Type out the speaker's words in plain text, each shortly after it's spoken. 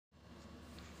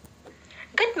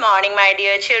Good morning, my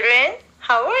dear children.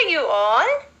 How are you all?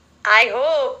 I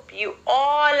hope you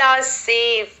all are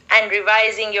safe and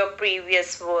revising your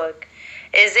previous work.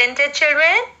 Isn't it,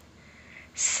 children?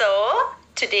 So,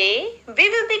 today we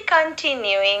will be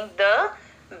continuing the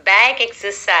back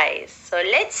exercise. So,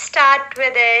 let's start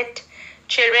with it.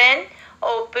 Children,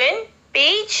 open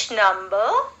page number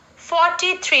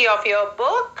 43 of your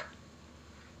book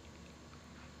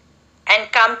and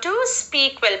come to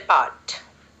Speak Well part.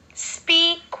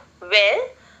 Speak Well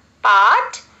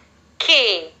part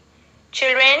K.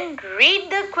 Children,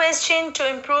 read the question to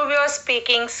improve your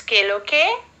speaking skill,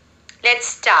 okay? Let's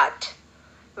start.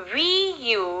 We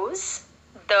use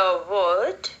the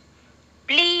word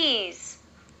please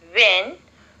when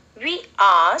we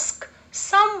ask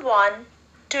someone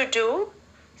to do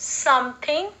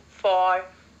something for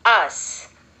us.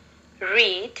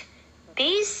 Read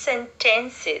these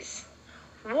sentences.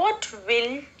 What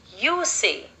will you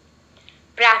say?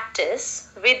 Practice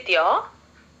with your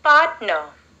partner.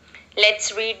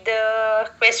 Let's read the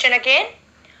question again.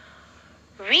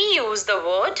 We use the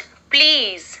word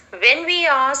please when we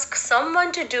ask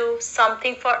someone to do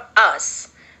something for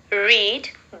us. Read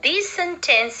these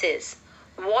sentences.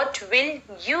 What will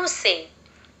you say?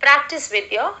 Practice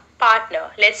with your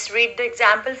partner. Let's read the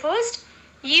example first.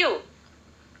 You.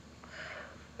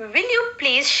 Will you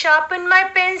please sharpen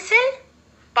my pencil?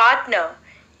 Partner.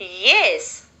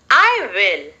 Yes, I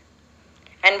will.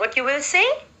 And what you will say?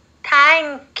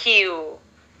 Thank you.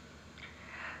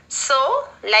 So,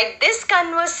 like this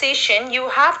conversation, you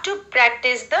have to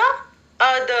practice the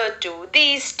other two,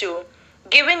 these two,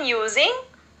 given using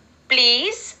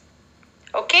please.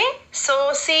 Okay,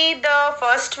 so see the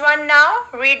first one now.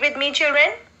 Read with me,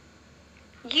 children.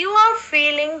 You are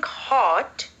feeling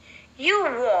hot. You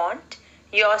want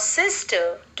your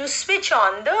sister to switch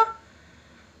on the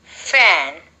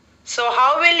fan. So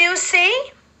how will you say?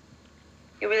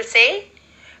 You will say,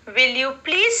 will you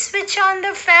please switch on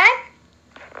the fan?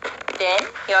 Then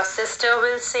your sister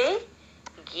will say,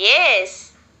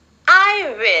 yes,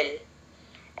 I will.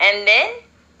 And then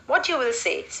what you will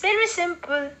say? It's very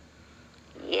simple.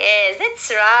 Yes, that's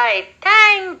right.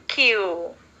 Thank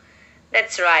you.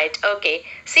 That's right. Okay.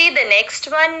 See the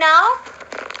next one now.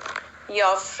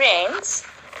 Your friends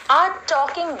are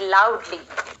talking loudly.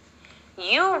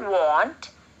 You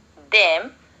want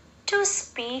them to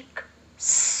speak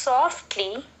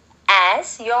softly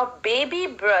as your baby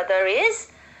brother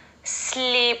is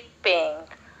sleeping.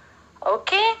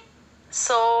 Okay?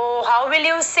 So, how will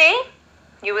you say?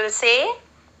 You will say,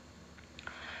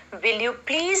 will you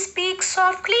please speak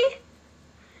softly?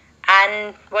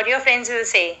 And what your friends will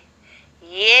say?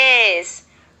 Yes,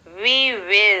 we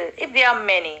will, if there are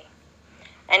many.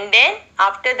 And then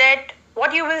after that,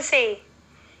 what you will say?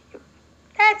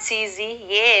 That's easy.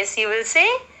 Yes, you will say,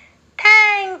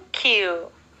 thank you.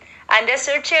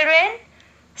 Understood, children?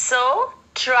 So,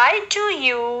 try to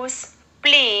use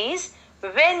please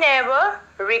whenever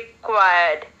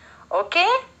required.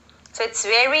 Okay? So, it's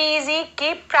very easy.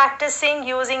 Keep practicing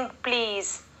using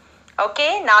please.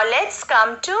 Okay? Now, let's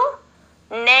come to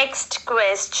next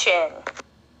question.